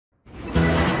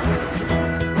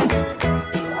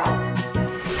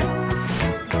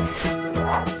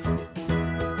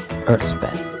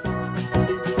EarthPen.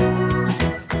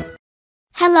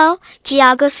 Hello,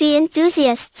 geography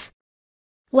enthusiasts.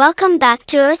 Welcome back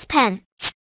to EarthPen.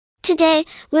 Today,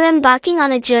 we're embarking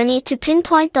on a journey to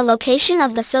pinpoint the location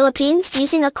of the Philippines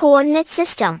using a coordinate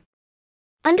system.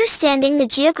 Understanding the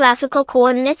geographical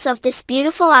coordinates of this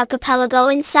beautiful archipelago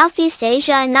in Southeast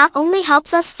Asia not only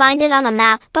helps us find it on a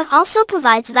map but also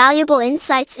provides valuable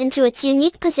insights into its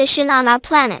unique position on our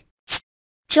planet.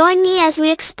 Join me as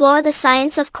we explore the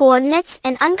science of coordinates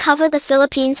and uncover the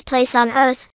Philippines' place on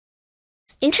Earth.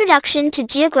 Introduction to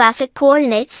Geographic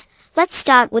Coordinates. Let's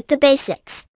start with the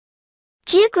basics.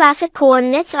 Geographic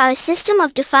coordinates are a system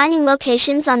of defining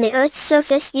locations on the Earth's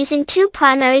surface using two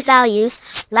primary values,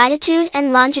 latitude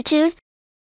and longitude.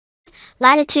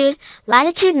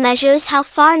 Latitude measures how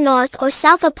far north or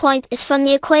south a point is from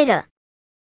the equator,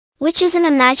 which is an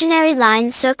imaginary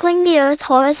line circling the Earth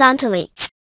horizontally.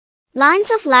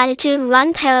 Lines of latitude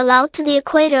run parallel to the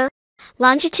equator.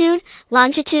 Longitude,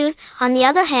 on the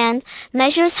other hand,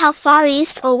 measures how far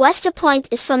east or west a point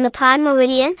is from the prime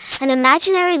meridian, an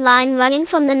imaginary line running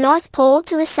from the North Pole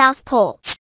to the South Pole.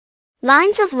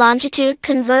 Lines of longitude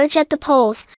converge at the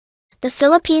poles. The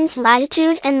Philippines'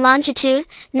 latitude and longitude.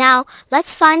 Now,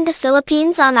 let's find the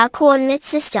Philippines on our coordinate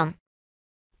system.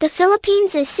 The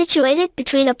Philippines is situated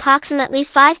between approximately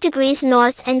 5 degrees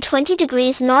north and 20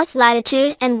 degrees north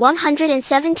latitude and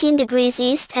 117 degrees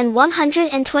east and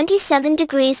 127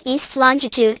 degrees east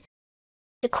longitude.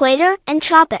 Equator and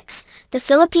tropics. The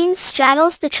Philippines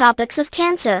straddles the Tropics of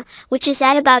Cancer, which is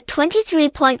at about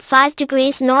 23.5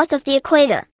 degrees north of the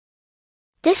equator.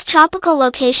 This tropical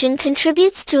location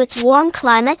contributes to its warm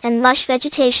climate and lush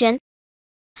vegetation.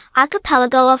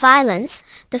 Archipelago of islands.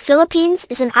 The Philippines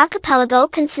is an archipelago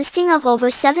consisting of over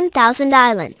 7,000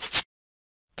 islands.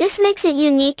 This makes it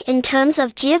unique in terms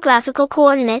of geographical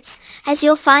coordinates, as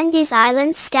you'll find these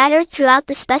islands scattered throughout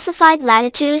the specified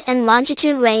latitude and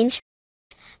longitude range.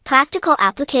 Practical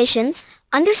applications.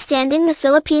 Understanding the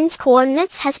Philippines'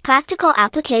 coordinates has practical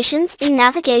applications in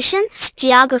navigation,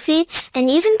 geography, and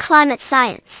even climate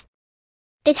science.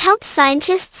 It helps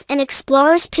scientists and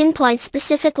explorers pinpoint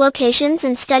specific locations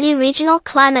and study regional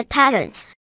climate patterns.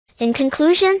 In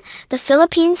conclusion, the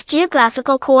Philippines'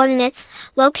 geographical coordinates,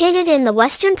 located in the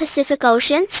western Pacific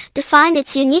Ocean, define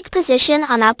its unique position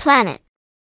on our planet.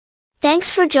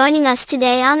 Thanks for joining us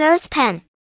today on EarthPen.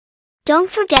 Don't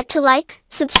forget to like,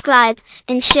 subscribe,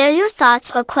 and share your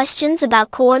thoughts or questions about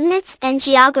coordinates and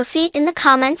geography in the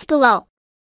comments below.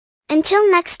 Until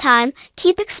next time,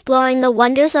 keep exploring the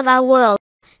wonders of our world.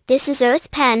 This is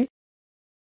EarthPen.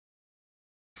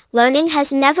 Learning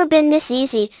has never been this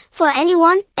easy, for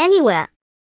anyone, anywhere.